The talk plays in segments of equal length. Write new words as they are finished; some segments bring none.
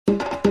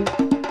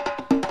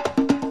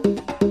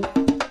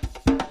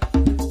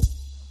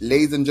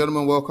Ladies and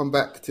gentlemen, welcome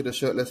back to the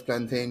Shirtless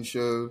Plantain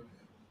Show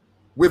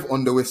with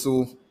On The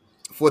Whistle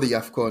for the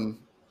AFCON.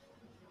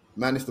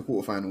 Man, it's the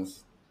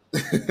quarterfinals.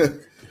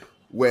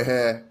 We're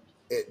here.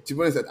 To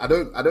be honest, I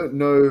don't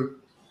know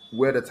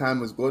where the time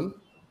has gone.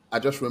 I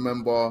just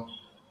remember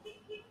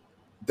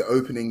the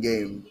opening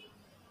game,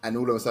 and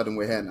all of a sudden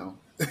we're here now.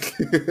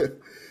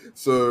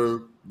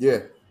 So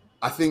yeah,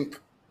 I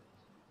think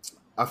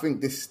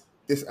this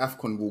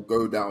AFCON will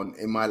go down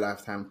in my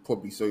lifetime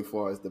probably so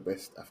far as the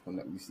best AFCON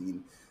that we've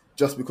seen,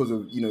 just because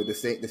of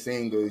the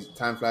saying goes,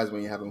 time flies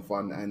when you're having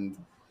fun, and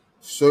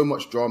so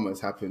much drama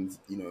has happened.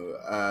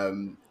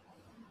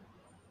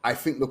 I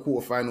think the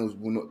quarterfinals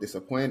will not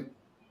disappoint.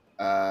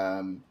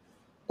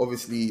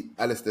 Obviously,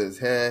 Alistair's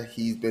here.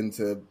 He's been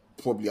to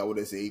probably, I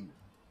would say,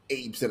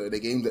 80% of the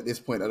games at this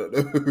point. I don't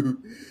know.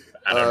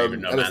 I don't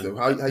even know, Alistair,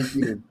 man. how you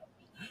feeling?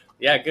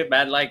 Yeah, good,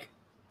 man. Like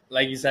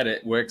you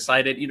said, we're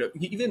excited.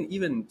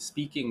 Even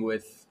speaking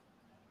with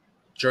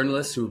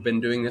journalists who've been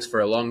doing this for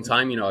a long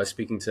time. I was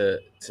speaking to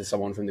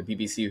someone from the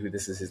BBC who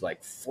this is his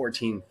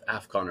 14th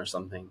AFCON or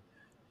something,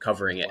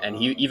 covering it, and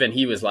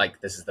he was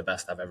like, "This is the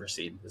best I've ever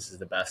seen. This is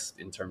the best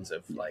in terms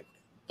of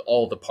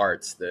all the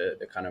parts,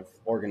 the kind of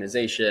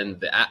organization,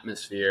 the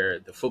atmosphere,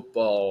 the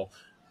football,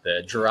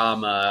 the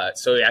drama."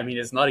 So, I mean,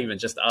 it's not even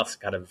just us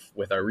kind of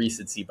with our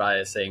recency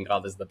bias saying, "Oh,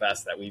 this is the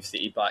best that we've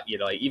seen." But,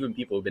 even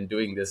people who've been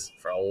doing this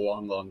for a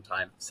long, long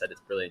time said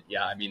it's brilliant.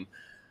 Yeah, I mean,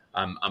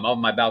 I'm on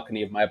my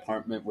balcony of my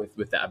apartment with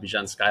the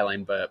Abidjan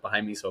skyline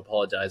behind me, so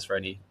apologize for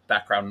any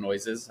background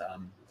noises. I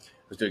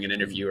was doing an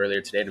interview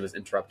earlier today and it was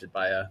interrupted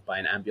by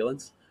an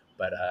ambulance.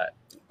 But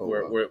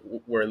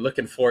we're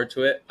looking forward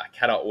to it. I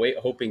cannot wait,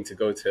 hoping to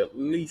go to at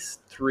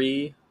least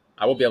 3.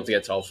 I won't be able to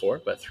get to all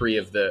 4, but 3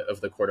 of the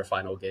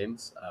quarterfinal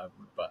games.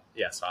 But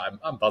yeah, so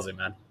I'm buzzing,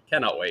 man.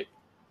 Cannot wait.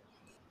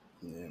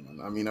 Yeah, man.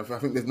 I mean, I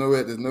think there's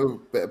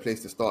no better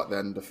place to start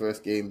than the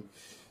first game,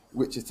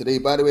 which is today.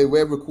 By the way,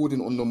 we're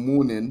recording on the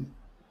morning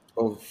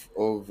of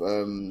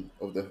the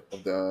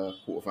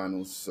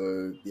quarterfinals.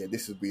 So yeah,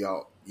 this will be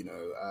out,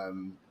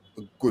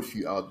 a good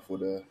few hours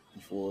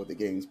before the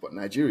games. But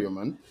Nigeria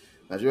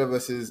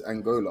versus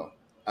Angola.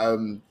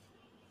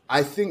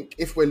 I think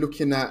if we're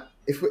looking at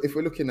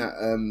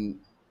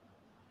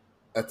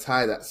a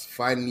tie that's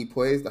finely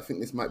poised, I think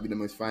this might be the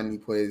most finely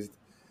poised.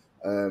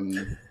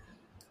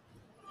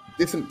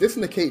 This and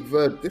the Cape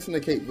Verde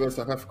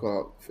South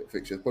Africa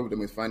fixture is probably the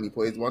most finely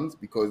poised ones,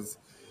 because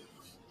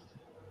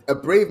a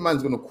brave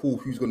man's gonna call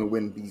who's gonna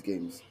win these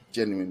games.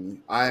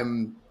 Genuinely,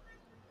 I'm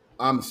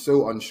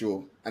so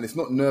unsure, and it's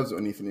not nerves or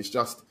anything. It's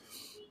just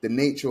the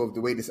nature of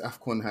the way this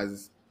AFCON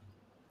has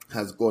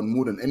gone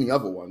more than any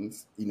other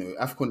ones.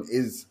 AFCON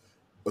is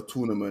a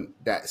tournament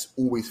that's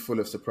always full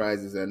of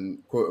surprises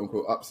and quote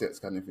unquote upsets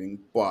kind of thing.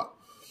 But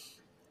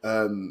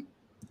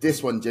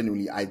this one,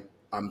 genuinely,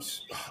 I'm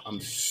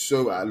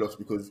so at a loss,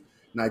 because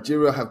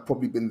Nigeria have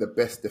probably been the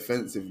best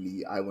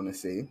defensively, I want to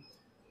say,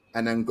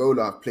 and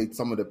Angola have played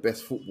some of the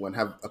best football and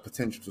have a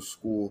potential to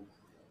score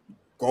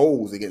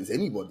goals against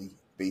anybody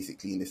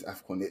basically in this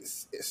AFCON.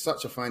 It's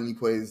such a finely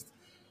poised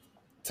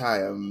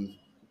tie.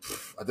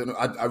 I don't know.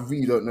 I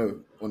really don't know,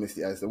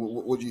 honestly. Alistair,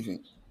 what do you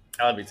think?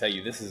 Let me tell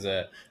you, this is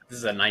a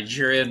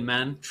Nigerian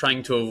man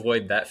trying to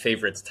avoid that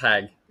favorites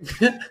tag.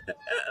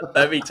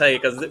 Let me tell you,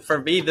 because for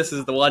me, this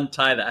is the one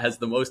tie that has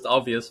the most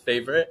obvious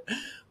favorite.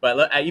 But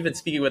look, even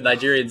speaking with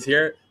Nigerians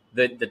here,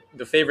 the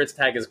favorites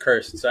tag is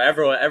cursed. So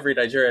every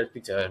Nigerian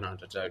speaks, no,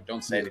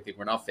 don't say anything.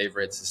 We're not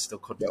favorites. It still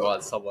could go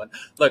on someone.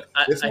 Look,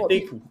 I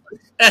think,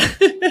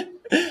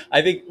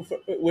 I think,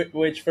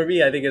 which for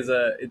me, I think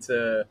it's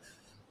a.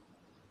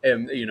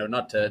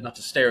 Not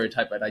to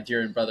stereotype my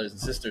Nigerian brothers and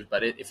sisters,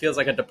 but it feels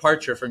like a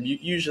departure from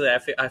usually. I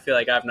feel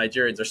like I have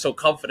Nigerians are so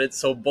confident,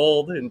 so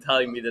bold in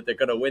telling me that they're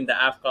going to win the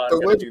AFCON,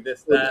 going to do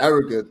this, that.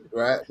 Arrogant,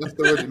 right? That's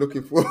the word you're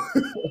looking for.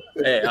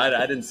 Hey,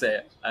 I didn't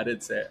say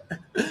it.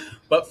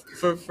 But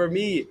for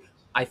me,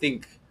 I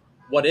think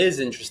what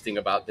is interesting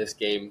about this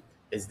game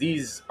is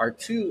these are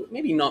two,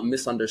 maybe not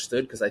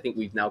misunderstood, because I think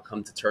we've now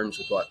come to terms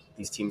with what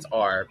these teams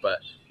are, but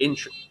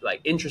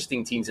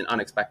interesting teams in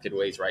unexpected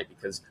ways, right?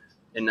 Because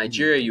in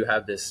Nigeria, you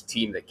have this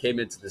team that came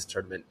into this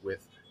tournament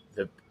with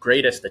the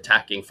greatest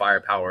attacking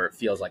firepower, it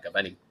feels like, of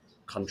any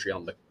country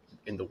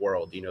in the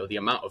world. The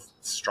amount of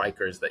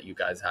strikers that you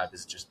guys have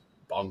is just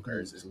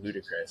bonkers, is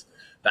ludicrous.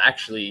 But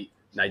actually,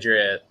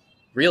 Nigeria,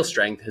 real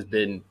strength has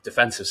been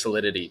defensive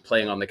solidity,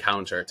 playing on the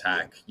counter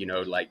attack.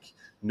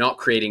 Not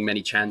creating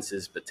many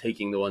chances, but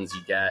taking the ones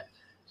you get.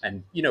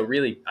 And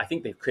really, I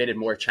think they've created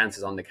more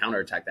chances on the counter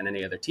attack than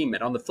any other team.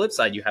 And on the flip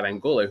side, you have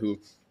Angola, who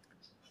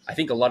I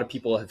think a lot of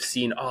people have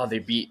seen, they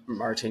beat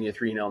Mauritania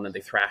 3-0 and then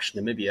they thrashed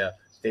Namibia.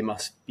 They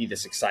must be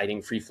this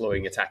exciting,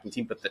 free-flowing attacking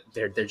team, but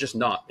they're just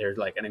not. They're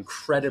like an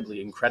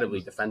incredibly, incredibly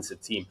defensive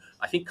team.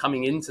 I think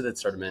coming into the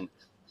tournament,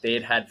 they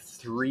had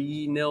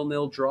 3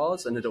 0-0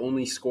 draws and had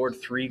only scored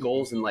 3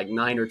 goals in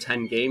 9 or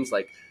 10 games.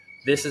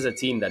 This is a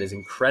team that is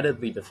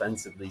incredibly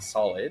defensively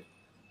solid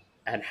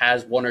and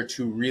has 1 or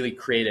 2 really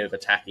creative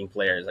attacking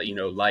players,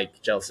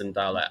 like Gelson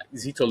Dala.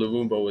 Zito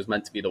Luvumbo was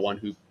meant to be the one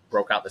who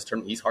broke out this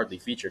tournament. He's hardly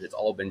featured. It's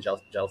all been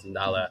Gelson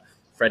Dalla.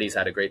 Freddie's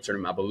had a great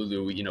tournament.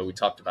 Abalulu, we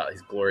talked about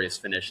his glorious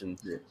finish in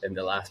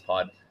the last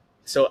pod.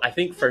 So I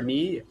think for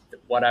me,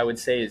 what I would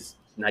say is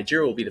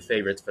Nigeria will be the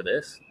favorites for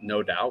this,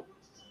 no doubt.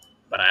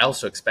 But I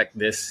also expect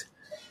this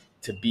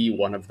to be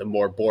one of the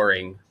more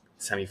boring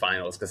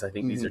semifinals because I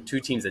think these are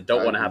two teams that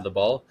don't want to have the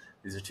ball.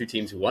 These are two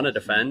teams who want to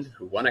defend,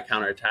 who want to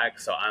counterattack.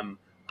 So I'm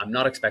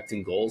not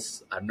expecting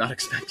goals. I'm not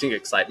expecting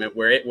excitement.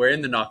 We're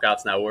in the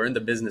knockouts now. We're in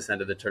the business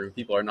end of the tournament.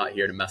 People are not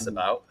here to mess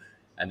about,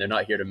 and they're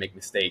not here to make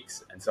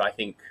mistakes. And so I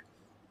think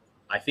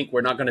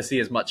we're not going to see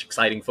as much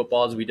exciting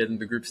football as we did in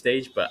the group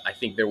stage, but I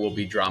think there will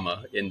be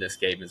drama in this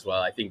game as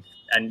well. I think,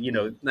 and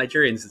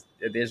Nigerians,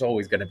 there's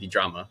always going to be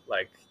drama.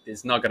 Like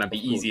it's not going to be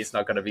easy. It's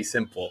not going to be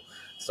simple.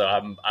 So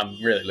I'm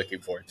really looking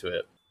forward to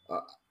it.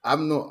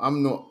 I'm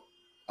not.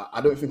 I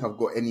don't think I've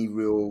got any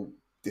real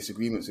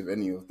disagreements with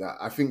any of that.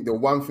 I think the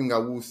one thing I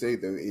will say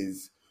though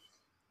is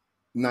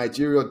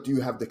Nigeria do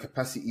have the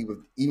capacity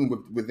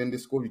within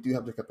this squad. We do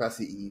have the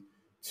capacity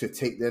to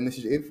take the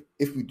initiative.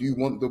 If we do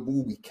want the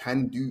ball, we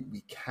can do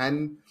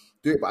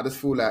it. But I just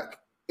feel like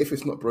if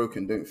it's not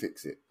broken, don't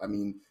fix it. I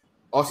mean,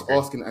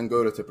 asking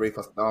Angola to break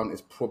us down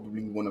is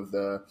probably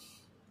the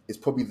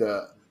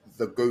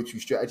go-to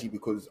strategy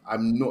because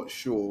I'm not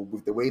sure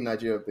with the way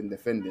Nigeria have been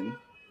defending.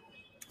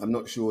 I'm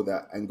not sure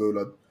that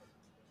Angola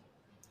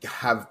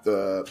have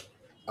the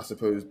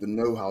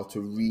know-how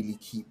to really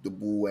keep the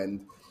ball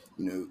and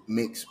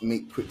make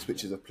quick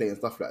switches of play and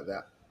stuff like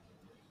that.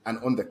 And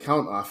on the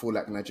counter, I feel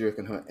like Nigeria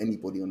can hurt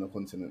anybody on the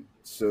continent.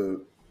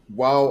 So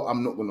while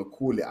I'm not going to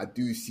call it, I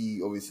do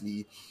see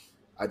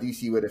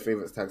where the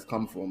favourites tags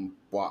come from.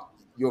 But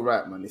you're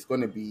right, man. It's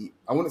going to be,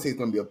 I wouldn't say it's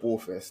going to be a ball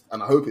fest,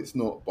 and I hope it's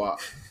not. But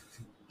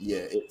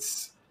yeah,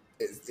 it's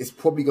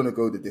probably going to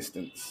go the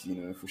distance,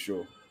 for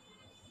sure.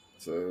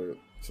 So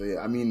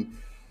yeah, I mean,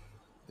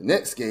 the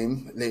next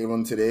game later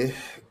on today,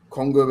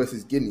 Congo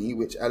versus Guinea,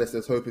 which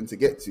Alistair's hoping to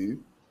get to.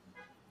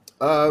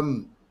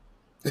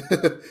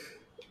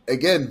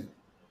 Again,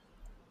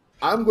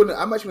 I'm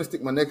actually gonna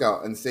stick my neck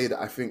out and say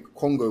that I think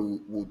Congo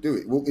will do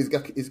it. Well, is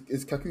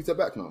Kakuta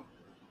back now?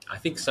 I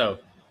think so.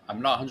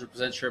 I'm not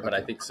 100% sure, but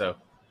I think so.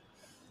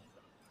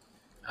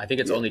 I think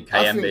it's only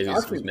Kayembe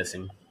who's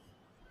missing.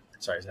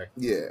 Sorry.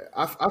 Yeah,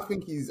 I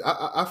think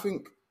I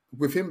think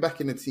with him back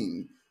in the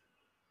team,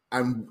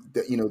 and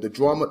the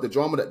drama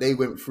that they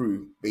went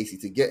through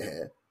basically to get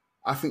here,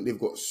 I think they've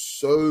got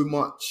so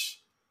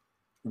much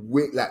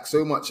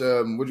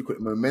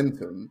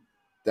momentum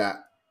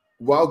that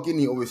while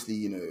Guinea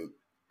obviously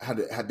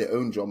had their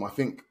own drama, I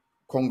think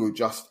Congo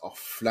just are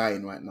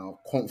flying right now.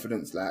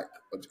 Confidence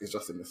is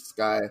just in the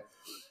sky.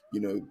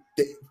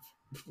 They,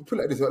 put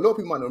it like this: a lot of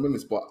people might not remember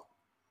this, but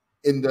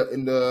in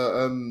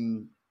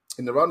the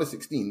round of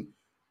 16,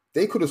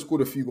 they could have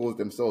scored a few goals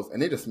themselves,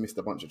 and they just missed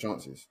a bunch of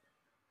chances.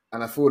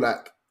 And I feel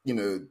like,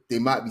 they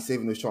might be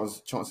saving those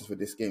chances for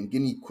this game.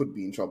 Guinea could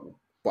be in trouble.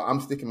 But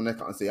I'm sticking my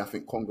neck out and say I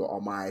think Congo are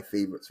my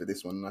favourites for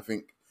this one. And I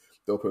think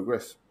they'll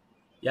progress.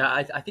 Yeah,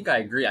 I think I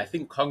agree. I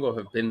think Congo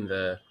have been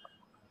the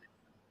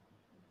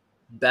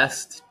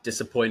best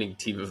disappointing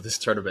team of this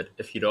tournament,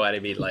 if you know what I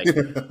mean. Like,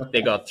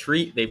 they've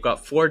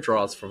got 4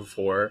 draws from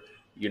 4,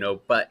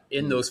 but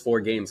in those 4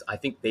 games, I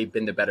think they've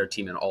been the better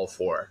team in all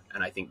 4.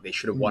 And I think they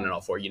should have won in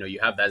all 4. You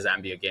have that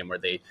Zambia game where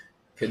they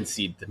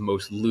concede the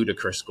most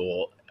ludicrous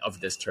goal of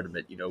this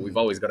tournament. We've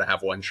always got to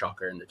have one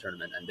shocker in the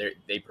tournament, and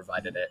they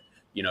provided it.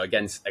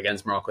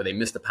 Against Morocco, they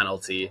missed a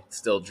penalty,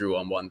 still drew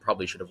on 1,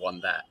 probably should have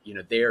won that.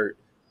 They're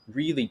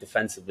really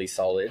defensively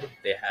solid.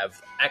 They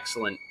have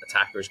excellent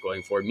attackers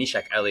going forward.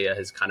 Mishak Elia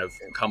has kind of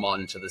come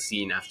onto the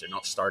scene after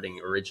not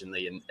starting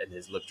originally and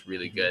has looked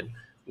really good.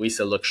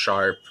 Wissa looks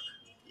sharp.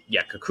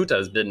 Yeah, Kakuta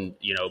has been,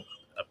 an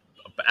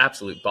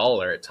absolute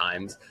baller at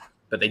times,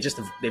 but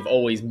they've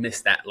always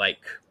missed that,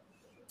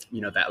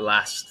 that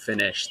last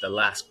finish, the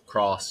last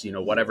cross,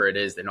 whatever it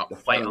is, they're not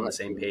quite on the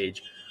same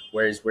page.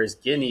 Whereas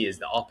Guinea is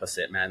the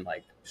opposite, man.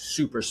 Like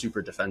super,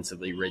 super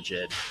defensively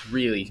rigid,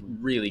 really,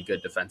 really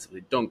good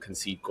defensively. Don't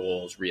concede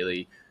goals,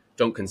 really.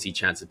 Don't concede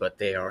chances, but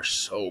they are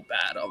so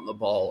bad on the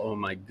ball. Oh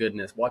my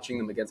goodness. Watching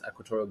them against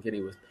Equatorial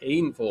Guinea was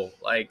painful.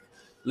 Like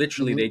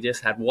literally they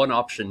just had one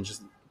option,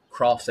 just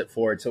cross it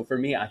forward. So for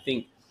me, I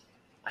think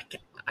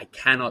I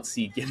cannot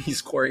see Guinea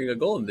scoring a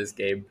goal in this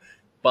game,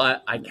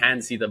 but I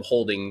can see them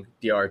holding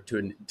DR to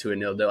a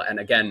 0-0. And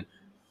again,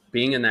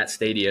 being in that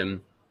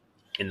stadium,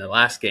 in the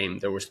last game,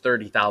 there was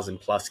 30,000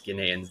 plus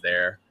Guineans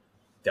there.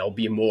 There'll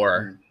be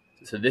more.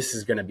 So this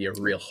is going to be a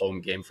real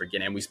home game for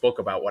Guinea. And we spoke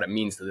about what it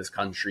means to this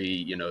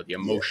country, the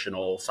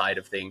emotional side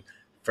of thing.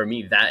 For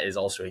me, that is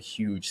also a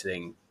huge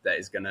thing that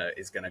is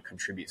gonna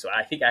contribute. So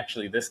I think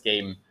actually this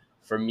game,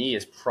 for me,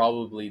 is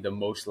probably the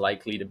most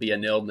likely to be a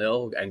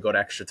 0-0 and go to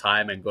extra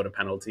time and go to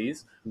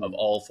penalties of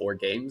all 4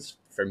 games.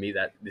 For me,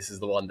 that this is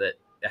the one that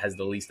has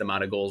the least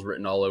amount of goals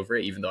written all over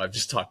it, even though I've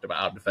just talked about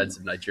how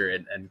defensive Nigeria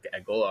and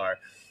Angola are.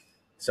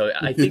 So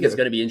I think it's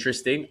going to be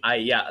interesting.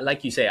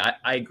 Like you say,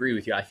 I agree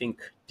with you. I think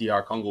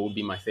DR Congo would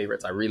be my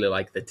favorites. I really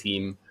like the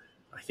team.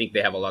 I think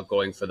they have a lot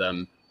going for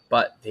them,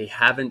 but they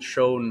haven't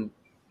shown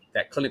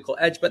that clinical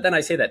edge. But then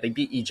I say that they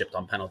beat Egypt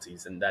on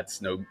penalties, and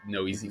that's no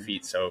easy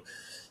feat. So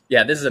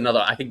yeah, this is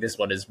another. I think this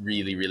one is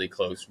really, really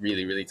close,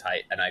 really, really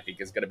tight, and I think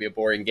it's going to be a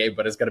boring game,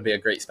 but it's going to be a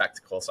great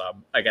spectacle. So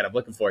I'm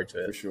looking forward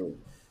to it for sure.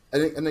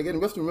 And again,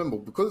 we have to remember,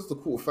 because it's the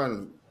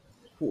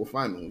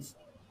quarterfinals,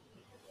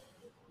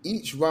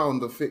 each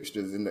round of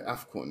fixtures in the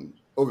AFCON,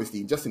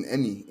 obviously, just in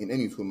any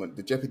tournament,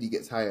 the jeopardy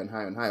gets higher and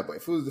higher and higher. But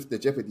it feels as if the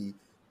jeopardy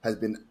has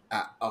been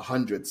at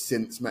 100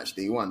 since match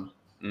day one.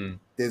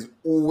 It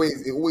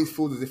always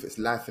feels as if it's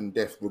life and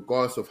death,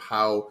 regardless of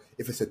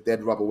if it's a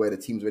dead rubber where the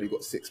team's already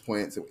got 6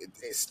 points.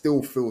 It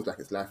still feels like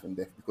it's life and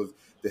death because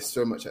there's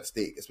so much at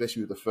stake,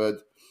 especially with the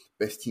third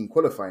best team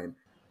qualifying.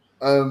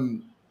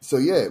 So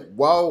yeah,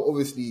 while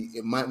obviously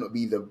it might not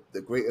be the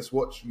greatest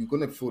watch, you're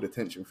gonna feel the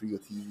tension through your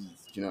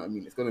TVs. Do you know what I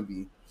mean? It's gonna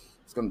be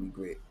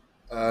great.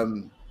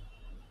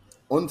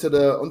 Onto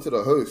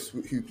the host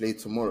who played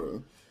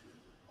tomorrow,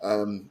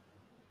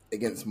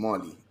 against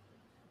Mali.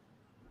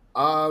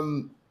 I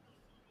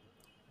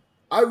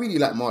really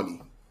like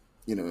Mali.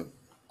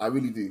 I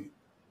really do.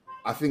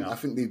 I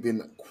think they've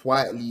been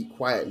quietly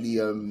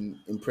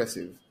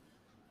impressive.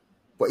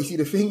 But you see,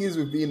 the thing is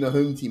with being the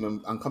home team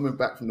and coming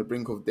back from the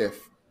brink of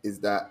death is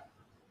that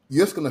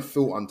you're just gonna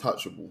feel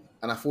untouchable.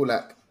 And I feel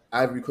like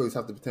Ivory Coast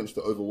have the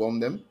potential to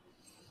overwhelm them.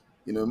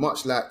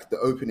 Much like the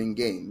opening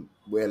game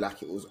where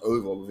like it was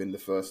over within the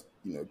first,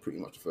 pretty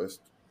much the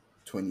first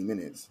 20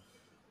 minutes.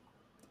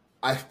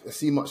 I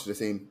see much the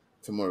same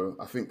tomorrow.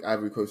 I think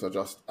Ivory Coast are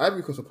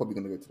probably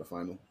going to go to the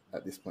final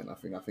at this point. I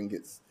think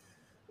it's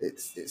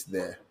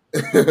there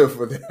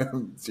for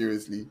them.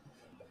 Seriously.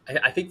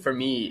 I think for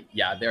me,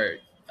 yeah,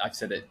 I've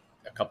said it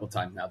a couple of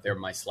times now. They're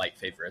my slight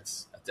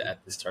favorites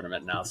at this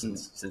tournament now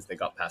since they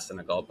got past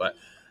Senegal. But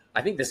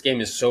I think this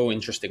game is so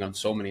interesting on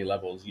so many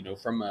levels.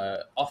 From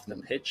a off the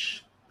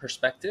pitch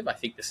perspective, I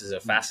think this is a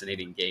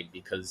fascinating game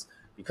because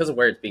of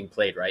where it's being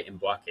played, right, in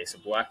Bouaké. So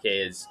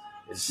Bouaké is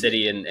a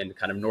city in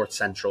kind of north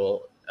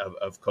central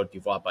of Côte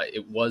d'Ivoire, but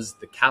it was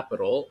the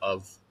capital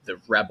of the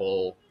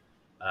rebel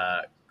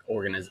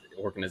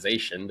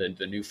organization,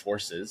 the new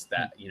forces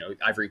that,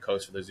 Ivory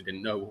Coast, for those who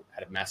didn't know,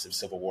 had a massive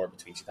civil war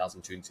between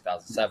 2002 and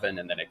 2007,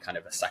 and then a kind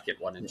of a second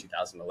one in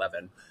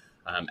 2011.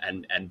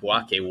 And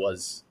Bouaké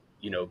was,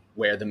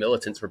 where the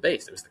militants were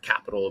based. It was the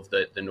capital of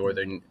the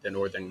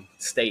northern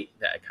state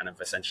that kind of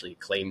essentially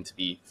claimed to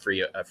be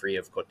free of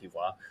Côte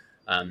d'Ivoire.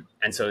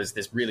 And so it's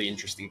this really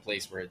interesting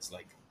place where it's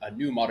like a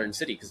new modern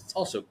city, because it's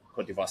also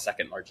Côte d'Ivoire's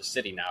second largest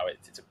city now.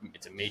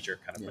 It's a major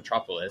kind of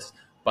metropolis.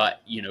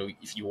 But,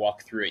 if you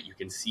walk through it, you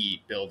can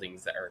see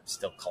buildings that are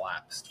still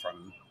collapsed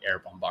from air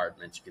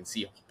bombardments. You can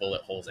see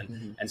bullet holes.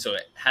 And so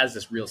it has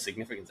this real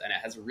significance. And it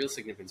has a real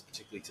significance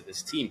particularly to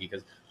this team,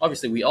 because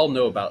obviously we all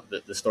know about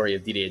the story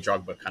of Didier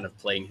Drogba kind of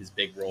playing his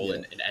big role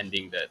in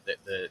ending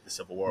the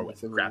Civil War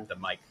with Grab the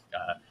Mic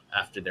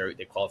after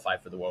they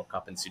qualified for the World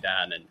Cup in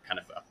Sudan, and kind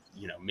of,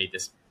 made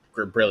this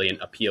brilliant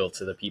appeal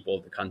to the people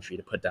of the country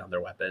to put down their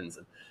weapons.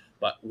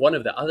 But one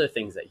of the other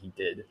things that he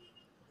did,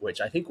 which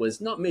I think was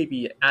not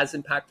maybe as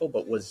impactful,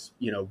 but was,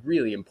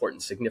 really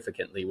important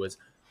significantly, was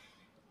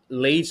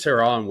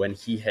later on when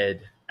he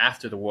had,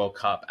 after the World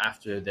Cup,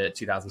 after the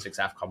 2006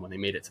 AFCON, when they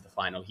made it to the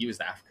final, he was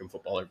the African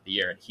Footballer of the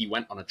Year. And he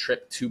went on a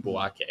trip to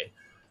Bouaké,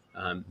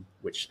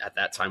 which at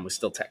that time was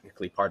still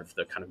technically part of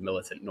the kind of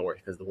militant north,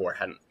 because the war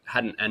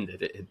hadn't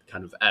ended. It had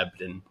kind of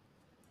ebbed, and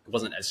it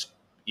wasn't as,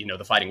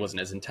 the fighting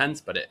wasn't as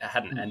intense, but it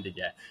hadn't ended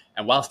yet.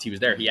 And whilst he was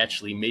there, he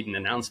actually made an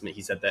announcement.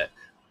 He said that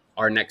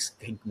our next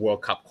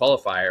World Cup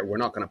qualifier, we're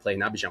not going to play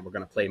in Abidjan, we're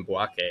going to play in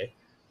Bouaké.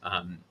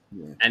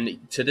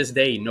 And to this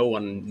day, no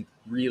one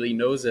really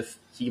knows if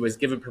he was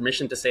given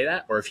permission to say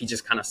that, or if he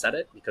just kind of said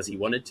it because he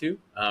wanted to.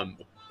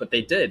 But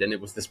they did, and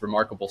it was this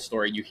remarkable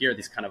story. You hear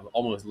this kind of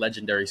almost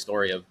legendary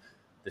story of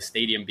the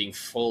stadium being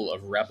full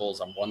of rebels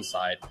on one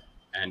side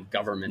and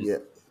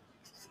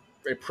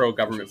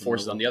pro-government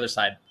forces on the other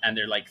side, and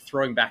they're like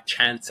throwing back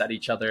chants at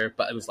each other,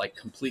 but it was like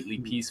completely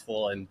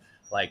peaceful, and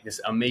like this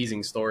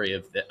amazing story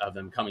of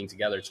them coming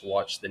together to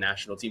watch the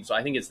national team. So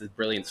I think it's this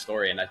brilliant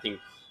story, and I think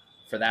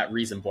for that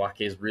reason,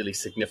 Bouaké is really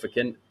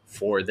significant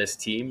for this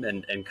team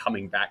and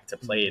coming back to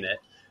play in it.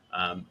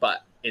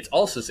 But it's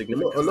also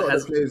significant. A lot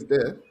of the players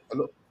there,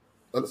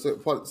 sorry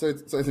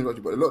to interrupt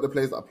you, but a lot of the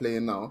players that are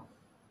playing now,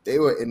 they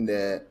were in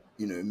their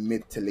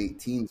mid to late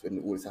teens when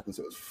all this happened.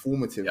 So it was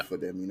formative for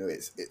them.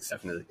 It's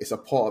definitely, it's a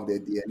part of their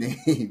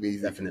DNA.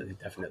 Basically.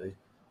 Definitely.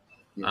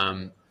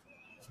 And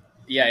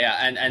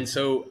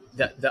so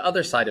the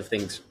other side of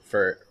things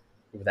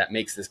that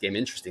makes this game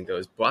interesting, though,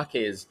 is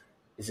Bouaké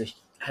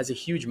has a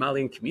huge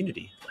Malian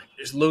community. Like,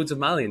 there's loads of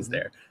Malians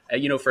there.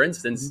 For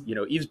instance,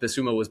 Yves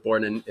Bissouma was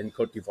born in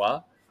Côte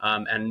d'Ivoire,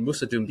 and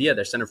Moussa Doumbia,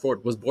 their center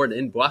forward, was born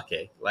in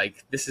Bouaké.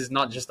 Like, this is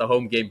not just a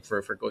home game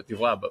for Côte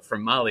d'Ivoire, but for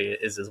Mali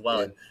it is as well.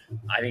 Yeah. And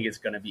I think it's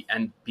going to be,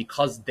 and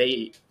because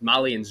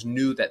Malians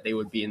knew that they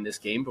would be in this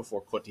game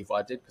before Côte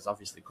d'Ivoire did, because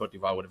obviously Côte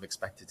d'Ivoire would have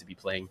expected to be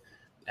playing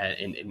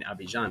in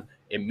Abidjan.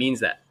 It means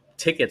that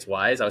tickets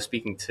wise, I was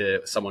speaking to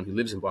someone who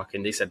lives in Bouaké,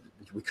 and they said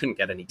we couldn't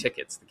get any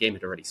tickets. The game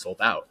had already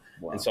sold out.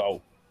 Wow. And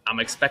so I'm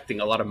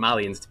expecting a lot of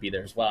Malians to be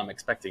there as well. I'm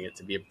expecting it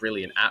to be a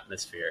brilliant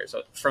atmosphere.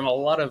 So from a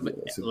lot of Yeah,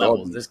 it's a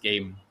levels, derby. this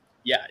game,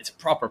 yeah, it's a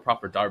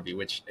proper derby,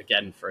 which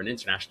again for an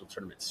international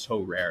tournament is so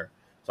rare.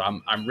 So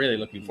I'm really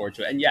looking forward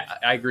to it. And yeah,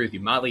 I agree with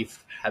you. Mali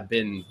have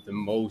been the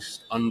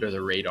most under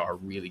the radar,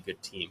 really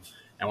good team.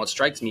 And what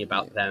strikes me Yeah,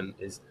 about them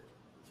is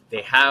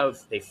they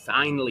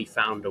finally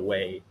found a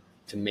way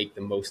to make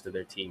the most of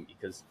their team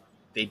because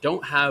they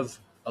don't have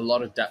a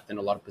lot of depth in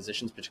a lot of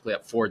positions, particularly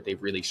up forward.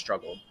 They've really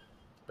struggled,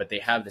 but they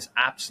have this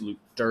absolute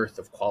dearth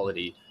of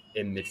quality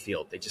in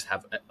midfield. They just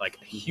have like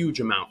a huge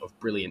amount of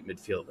brilliant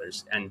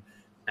midfielders,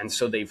 and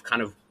so they've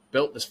kind of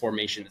built this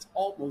formation. It's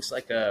almost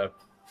like a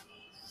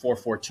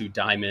 4-4-2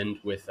 diamond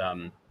with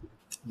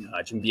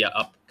Jimbia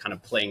up, kind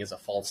of playing as a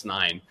false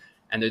nine.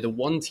 And they're the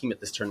one team at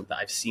this tournament that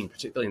I've seen,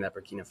 particularly in that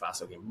Burkina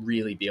Faso game,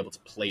 really be able to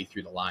play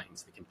through the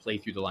lines. They can play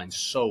through the lines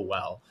so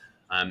well.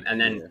 And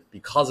then yeah,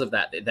 because of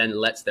that, it then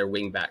lets their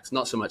wing backs,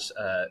 not so much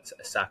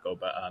Sako,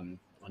 but on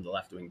the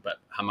left wing, but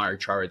Hamari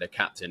Chari, the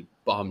captain,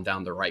 bomb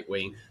down the right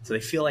wing. So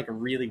they feel like a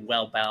really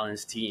well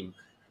balanced team.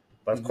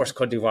 But of course,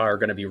 Cote d'Ivoire are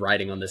going to be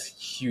riding on this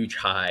huge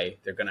high.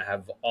 They're going to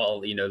have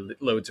all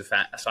loads of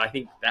fat. So I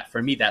think that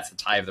for me, that's the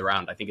tie of the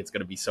round. I think it's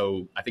going to be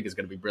so. I think it's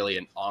going to be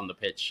brilliant on the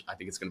pitch. I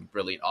think it's going to be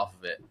brilliant off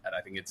of it, and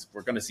I think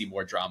we're going to see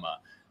more drama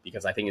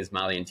because I think his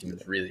Malian team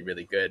is really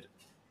really good.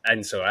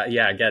 And so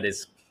yeah, again,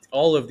 it's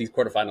all of these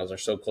quarterfinals are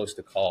so close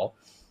to call,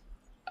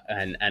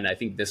 and I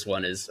think this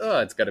one is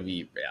it's going to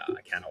be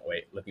I cannot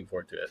wait. Looking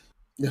forward to it.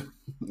 yeah.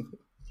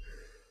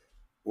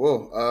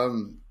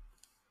 Well,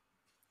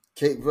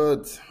 Cape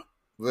Verde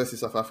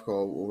versus South Africa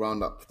will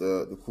round up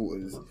the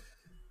quarters.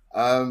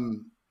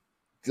 Um,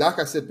 like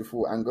I said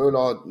before,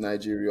 Angola,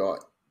 Nigeria,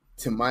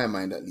 to my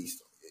mind at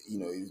least,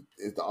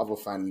 is the other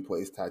finally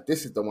put his tag.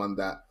 This is the one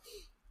that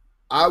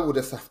I would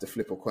just have to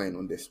flip a coin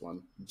on this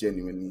one.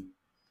 Genuinely,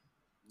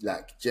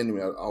 I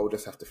would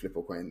just have to flip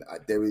a coin.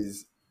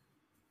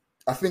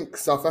 I think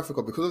South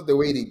Africa, because of the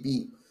way they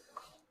beat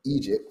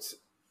Egypt,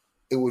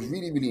 it was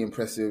really, really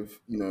impressive.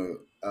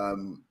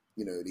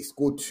 They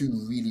scored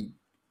two really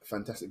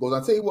fantastic goals.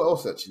 I'll tell you what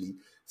else, actually.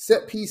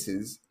 Set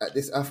pieces at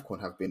this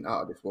AFCON have been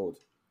out of this world.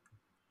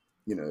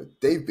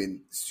 They've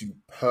been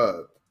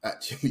superb,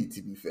 actually,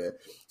 to be fair.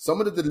 Some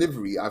of the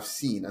delivery I've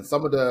seen and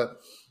some of the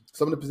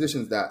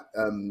positions that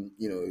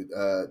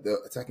the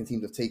attacking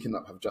teams have taken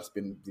up have just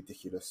been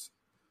ridiculous.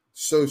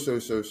 So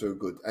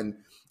good. And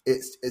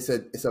it's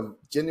a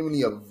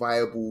genuinely a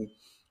viable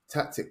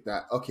tactic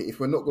that, okay, if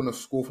we're not going to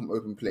score from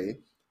open play,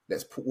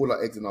 let's put all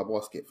our eggs in our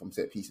basket from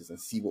set pieces and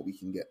see what we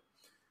can get.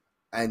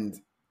 And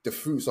the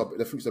fruits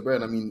are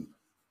bearing. I mean,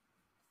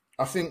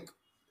 I think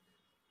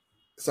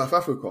South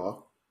Africa,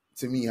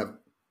 to me, have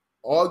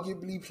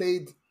arguably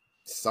played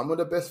some of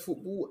the best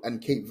football,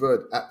 and Cape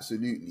Verde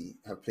absolutely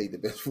have played the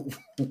best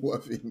football, I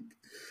think.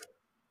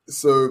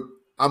 So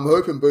I'm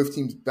hoping both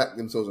teams back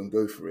themselves and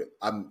go for it.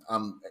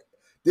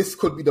 This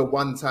could be the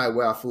one tie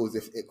where I feel as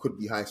if it could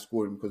be high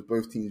scoring because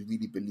both teams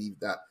really believe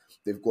that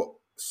they've got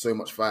so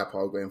much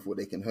firepower going for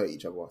they can hurt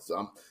each other.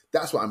 So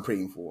that's what I'm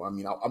praying for. I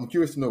mean, I'm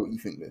curious to know what you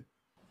think there.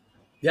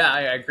 Yeah,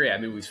 I agree. I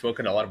mean, we've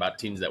spoken a lot about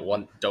teams that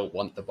don't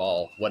want the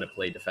ball, want to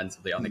play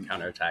defensively on the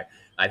counterattack.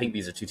 I think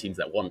these are two teams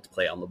that want to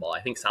play on the ball. I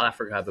think South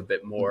Africa have a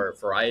bit more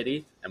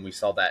variety, and we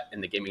saw that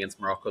in the game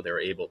against Morocco. They were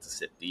able to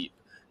sit deep,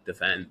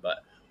 defend, but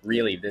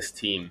really this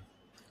team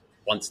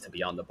wants to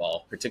be on the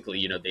ball.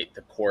 Particularly,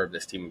 the core of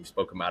this team, we've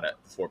spoken about it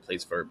before,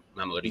 plays for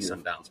Mamelodi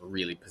Sundowns, a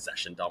really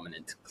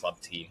possession-dominant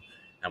club team.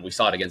 And we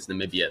saw it against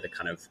Namibia, the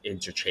kind of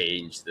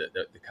interchange, the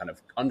kind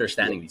of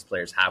understanding these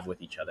players have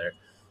with each other.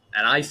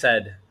 And I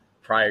said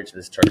prior to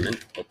this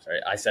tournament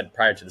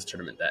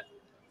that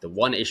the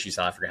one issue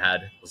South Africa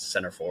had was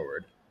center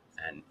forward.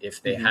 And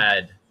if they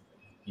had,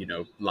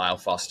 Lyle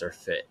Foster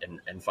fit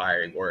and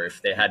firing, or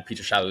if they had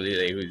Peter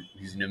Shalulile,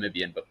 who's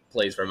Namibian but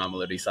plays for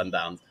Mamelodi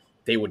Sundowns,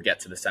 they would get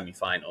to the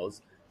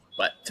semifinals.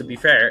 But to be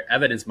fair,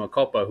 Evidence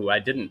Mokopa, who I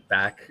didn't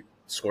back,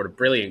 scored a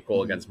brilliant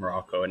goal against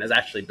Morocco and has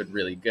actually been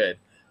really good.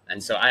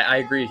 And so I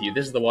agree with you.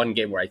 This is the one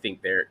game where I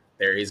think there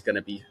is going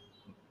to be,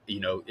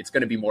 it's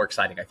going to be more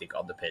exciting, I think,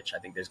 on the pitch. I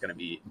think there's going to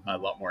be a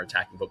lot more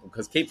attacking football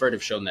because Cape Verde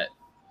have shown that,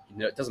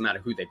 it doesn't matter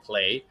who they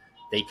play.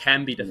 They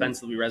can be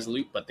defensively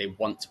resolute, but they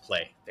want to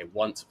play. They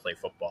want to play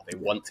football. They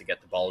want to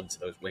get the ball into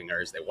those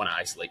wingers. They want to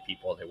isolate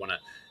people. They want to,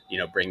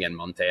 bring in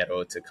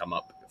Montero to come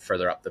up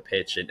further up the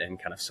pitch and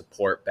kind of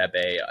support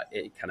Bebe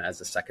kind of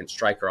as a second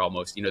striker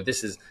almost.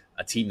 This is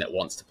a team that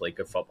wants to play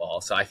good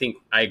football. So I think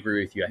I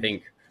agree with you. I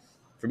think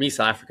for me,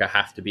 South Africa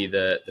have to be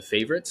the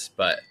favorites,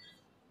 but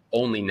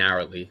only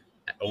narrowly.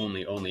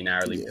 Only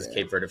narrowly because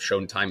Cape Verde have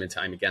shown time and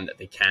time again that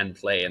they can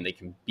play and they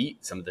can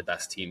beat some of the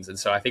best teams. And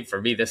so I think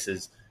for me, this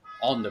is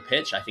on the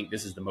pitch. I think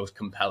this is the most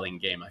compelling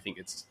game. I think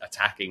it's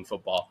attacking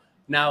football.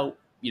 Now,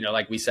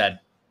 like we said,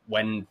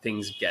 when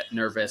things get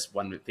nervous,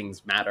 when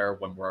things matter,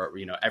 when we're,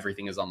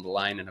 everything is on the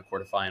line in a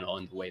quarterfinal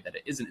in the way that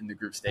it isn't in the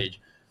group stage,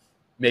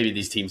 maybe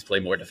these teams play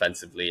more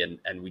defensively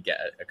and we get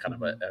a kind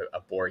of a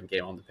boring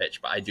game on the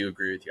pitch. But I do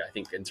agree with you. I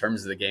think in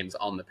terms of the games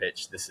on the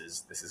pitch, this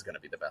is going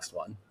to be the best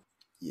one.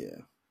 Yeah.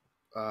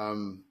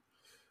 Um,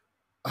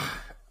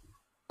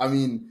 I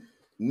mean,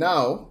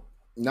 now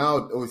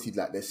obviously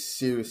like there's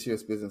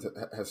serious business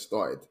has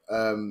started.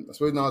 I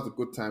suppose now is a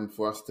good time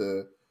for us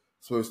to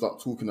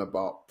start talking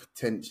about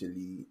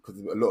potentially, because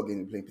a lot of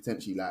games are playing,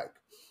 potentially like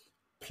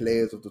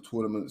players of the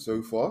tournament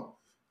so far.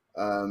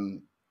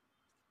 Um,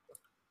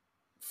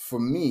 for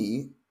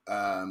me,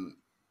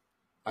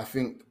 I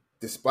think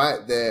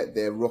despite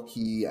their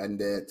rocky and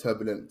their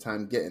turbulent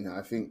time getting there,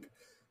 I think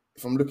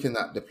if I'm looking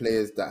at the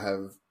players that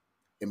have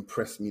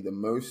impressed me the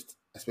most,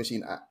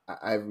 especially at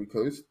Ivory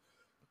Coast,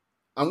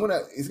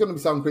 it's gonna be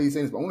sound crazy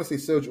saying this, but I'm gonna say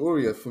Serge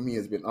Aurier for me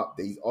has been up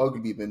there. He's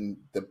arguably been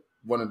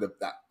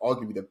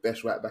arguably the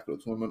best right back of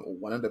the tournament, or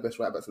one of the best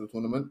right backs of the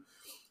tournament.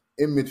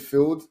 In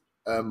midfield,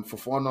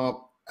 Fofana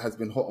has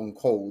been hot and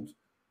cold,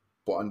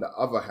 but on the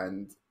other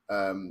hand,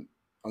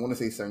 I want to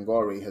say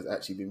Sangare has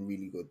actually been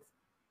really good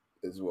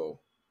as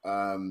well.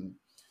 In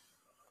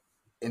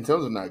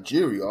terms of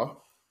Nigeria,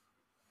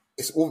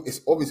 it's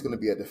obviously going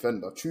to be a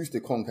defender. Truce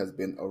Kong has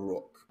been a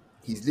rock.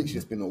 He's literally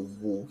just been a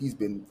wall. He's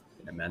been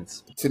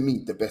Immense. to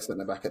me the best at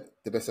the back at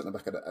the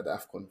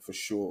AFCON for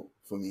sure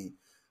for me.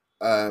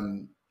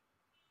 Um,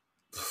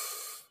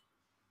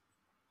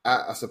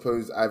 I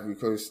suppose Ivory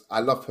Coast. I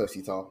love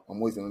Percy Tau. I'm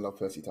always going to love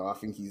Percy Tau. I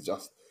think he's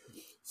just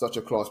such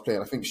a class player.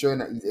 And I think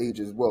showing at his age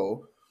as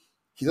well,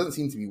 he doesn't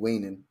seem to be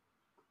waning.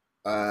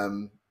 I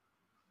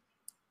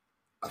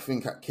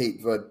think at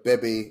Cape Verde,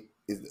 Bebe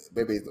is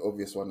the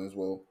obvious one as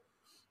well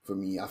for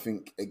me. I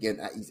think again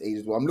at his age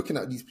as well. I'm looking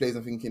at these players.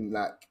 I'm thinking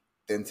like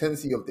the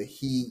intensity of the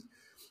heat,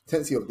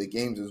 intensity of the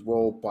games as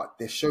well. But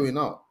they're showing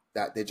up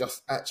that they're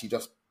just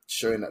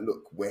showing that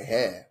look, we're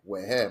here,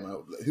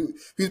 man.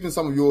 Who's been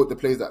some of the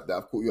players that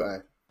have caught your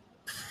eye?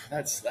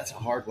 That's a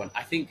hard one.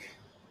 I think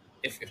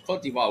if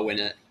Cote d'Ivoire win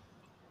it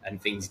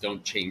and things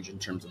don't change in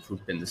terms of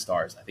who's been the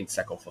stars, I think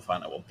Seko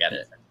Fofana will get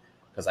it,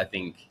 because I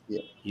think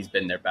he's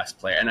been their best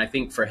player. And I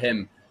think for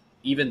him,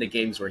 even the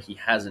games where he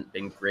hasn't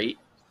been great,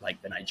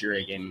 like the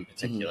Nigeria game in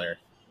particular,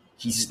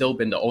 he's still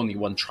been the only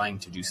one trying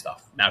to do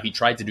stuff. Now, he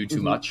tried to do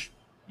too much.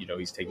 You know,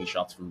 he's taking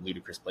shots from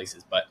ludicrous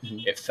places, but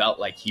it felt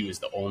like he was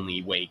the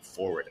only way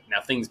forward.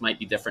 Now, things might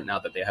be different now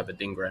that they have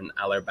Adingra and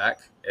Aller back,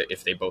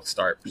 if they both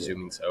start,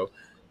 presuming so.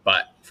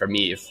 But for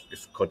me,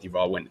 if Cote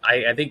d'Ivoire win,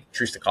 I think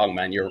Truce Kong,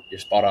 man, you're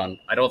spot on.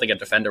 I don't think a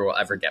defender will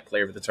ever get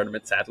player of the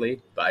tournament, sadly.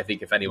 But I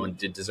think if anyone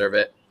did deserve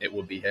it, it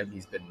would be him.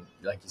 He's been,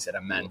 like you said,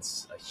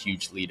 immense, a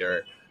huge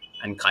leader,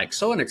 and kind of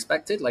so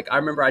unexpected. Like, I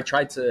remember I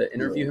tried to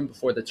interview him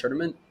before the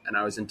tournament, and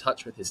I was in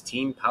touch with his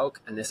team, PAOK,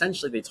 and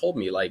essentially they told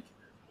me, like,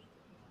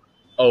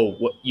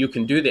 oh, you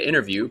can do the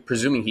interview,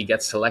 presuming he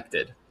gets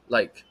selected.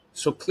 Like,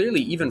 so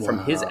clearly, even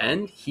from his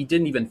end, he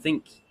didn't even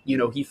think,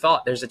 he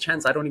thought there's a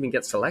chance I don't even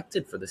get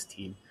selected for this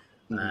team.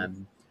 Now,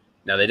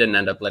 they didn't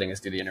end up letting us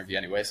do the interview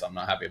anyway, so I'm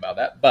not happy about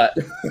that. But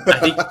I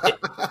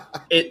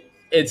think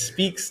it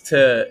speaks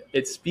to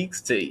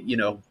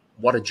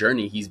what a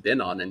journey he's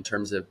been on in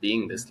terms of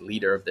being this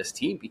leader of this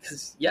team,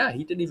 because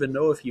he didn't even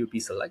know if he would be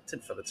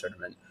selected for the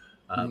tournament.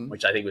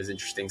 Which I think was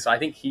interesting. So I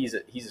think he's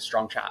a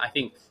strong shot. I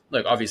think,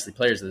 look, obviously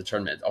players of the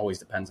tournament, it always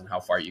depends on how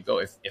far you go.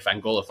 If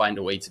Angola find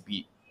a way to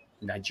beat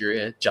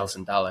Nigeria,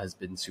 Gelson Dalla has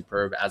been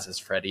superb, as is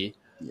Freddie.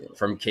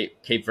 From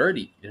Cape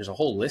Verde, there's a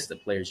whole list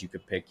of players you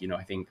could pick.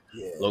 I think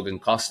Logan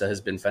Costa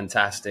has been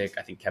fantastic.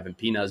 I think Kevin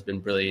Pina has been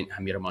brilliant.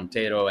 Jamiro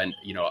Montero, and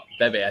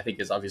Bebe, I think,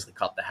 has obviously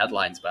caught the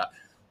headlines, but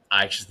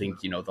I actually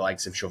think the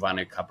likes of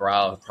Giovanni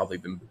Cabral have probably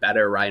been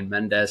better. Ryan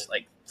Mendes,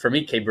 like, for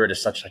me, Cape Verde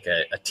is such like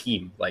a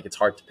team. Like, it's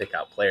hard to pick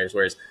out players.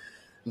 Whereas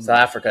South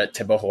Africa,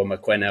 Teboho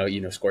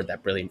Mokoena, scored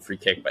that brilliant free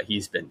kick, but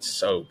he's been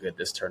so good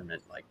this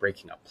tournament, like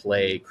breaking up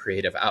play,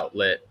 creative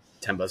outlet.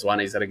 Temba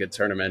Zwane's had a good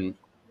tournament.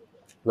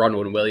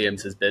 Ronwen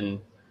Williams has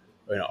been,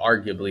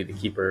 arguably the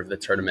keeper of the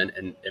tournament,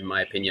 and in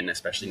my opinion,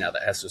 especially now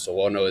that Jesus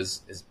Owono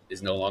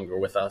is no longer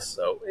with us.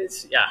 So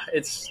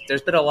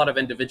there's been a lot of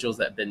individuals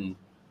that have been,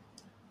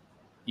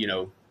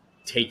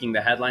 taking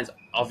the headlines.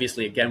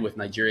 Obviously, again with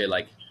Nigeria,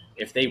 like,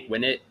 if they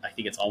win it, I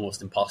think it's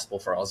almost impossible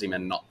for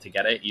Osimhen not to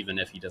get it, even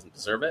if he doesn't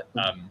deserve it.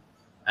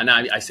 And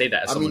I say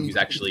that as someone who's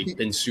actually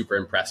been super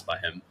impressed by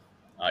him,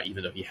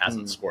 even though he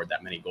hasn't scored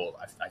that many goals.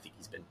 I think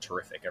he's been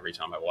terrific every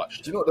time I watched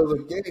him. Do you know there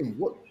was a game?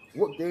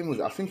 What game was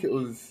it? I think it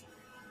was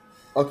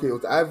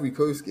the Ivory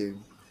Coast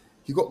game.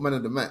 He got man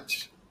of the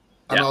match,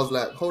 and I was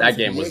like, that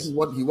game was he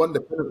won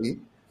the penalty.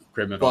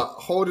 Criminal. But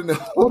holding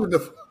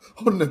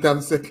the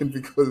damn second,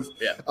 because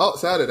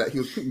outside of that, he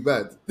was pretty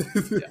bad.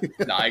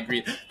 No, I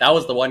agree. That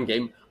was the one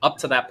game. Up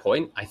to that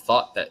point, I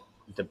thought that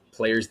the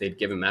players they'd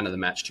given man of the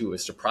match to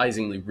was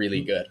surprisingly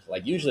really good.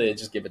 Like, usually they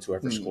just give it to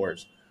whoever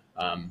scores.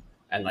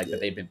 And that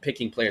they've been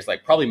picking players.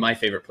 Like, probably my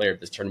favorite player of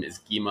this tournament is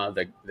Guima,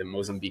 the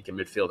Mozambican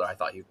midfielder. I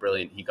thought he was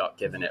brilliant. He got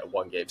given it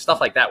one game. Stuff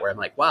like that, where I'm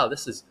like, wow,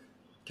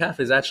 CAF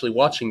is actually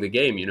watching the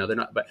game. They're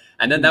not.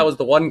 And then that was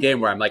the one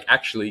game where I'm like,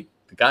 actually,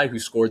 the guy who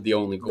scored the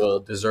only goal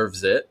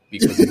deserves it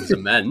because he was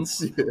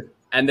immense.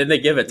 And then they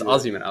give it to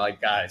Osimhen. I'm like,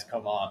 guys,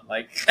 come on.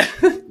 Like,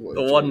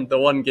 the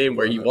one game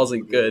where he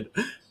wasn't good,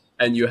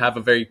 and you have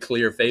a very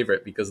clear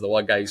favorite because the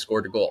one guy who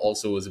scored the goal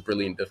also was a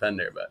brilliant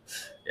defender. But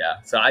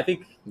so I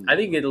think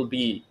it'll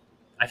be.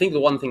 I think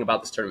the one thing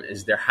about this tournament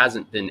is there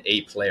hasn't been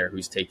a player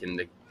who's taken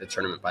the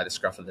tournament by the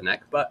scruff of the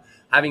neck. But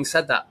having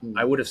said that,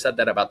 I would have said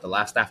that about the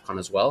last AFCON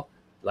as well.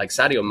 Like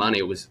Sadio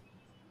Mane was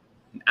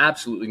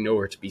absolutely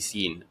nowhere to be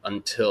seen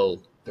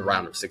until the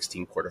round of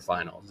 16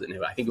 quarterfinals.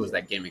 And I think it was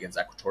that game against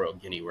Equatorial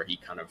Guinea where he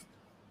kind of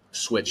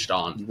switched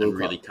on and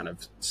really kind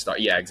of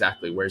start. Yeah,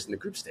 exactly. Whereas in the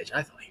group stage,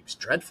 I thought he was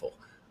dreadful.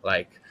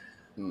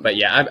 But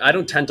yeah, I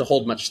don't tend to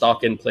hold much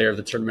stock in player of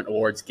the tournament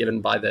awards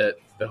given by the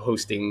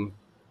hosting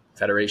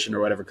federation or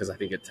whatever, because I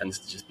think it tends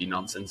to just be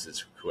nonsense.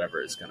 It's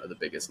whoever is kind of the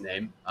biggest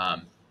name.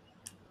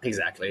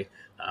 Exactly.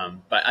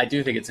 But I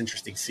do think it's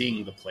interesting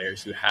seeing the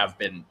players who have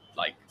been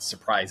like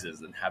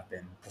surprises and have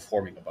been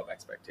performing above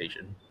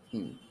expectation.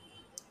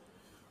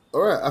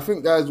 All right, I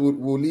think guys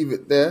we'll leave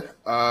it there.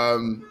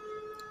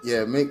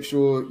 Yeah, make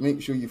sure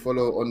you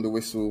follow On The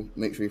Whistle.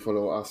 Make sure you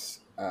follow us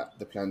at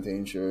The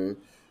Plantain Show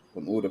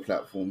on all the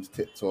platforms,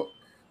 TikTok,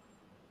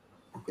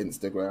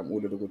 Instagram,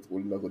 all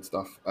the good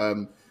stuff.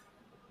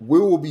 We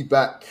will be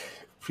back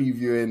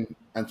previewing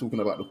and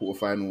talking about the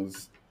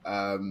quarterfinals.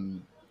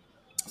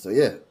 So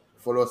yeah,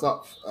 follow us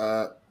up.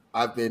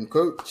 I've been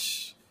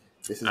Coach.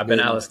 I've been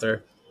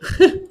Alistair.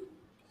 Sorry,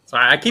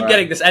 I keep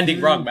getting this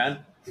ending wrong, man.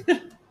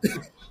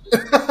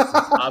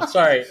 I'm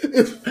sorry.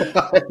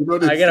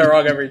 I get it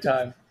wrong every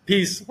time.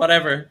 Peace,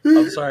 whatever.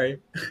 I'm sorry.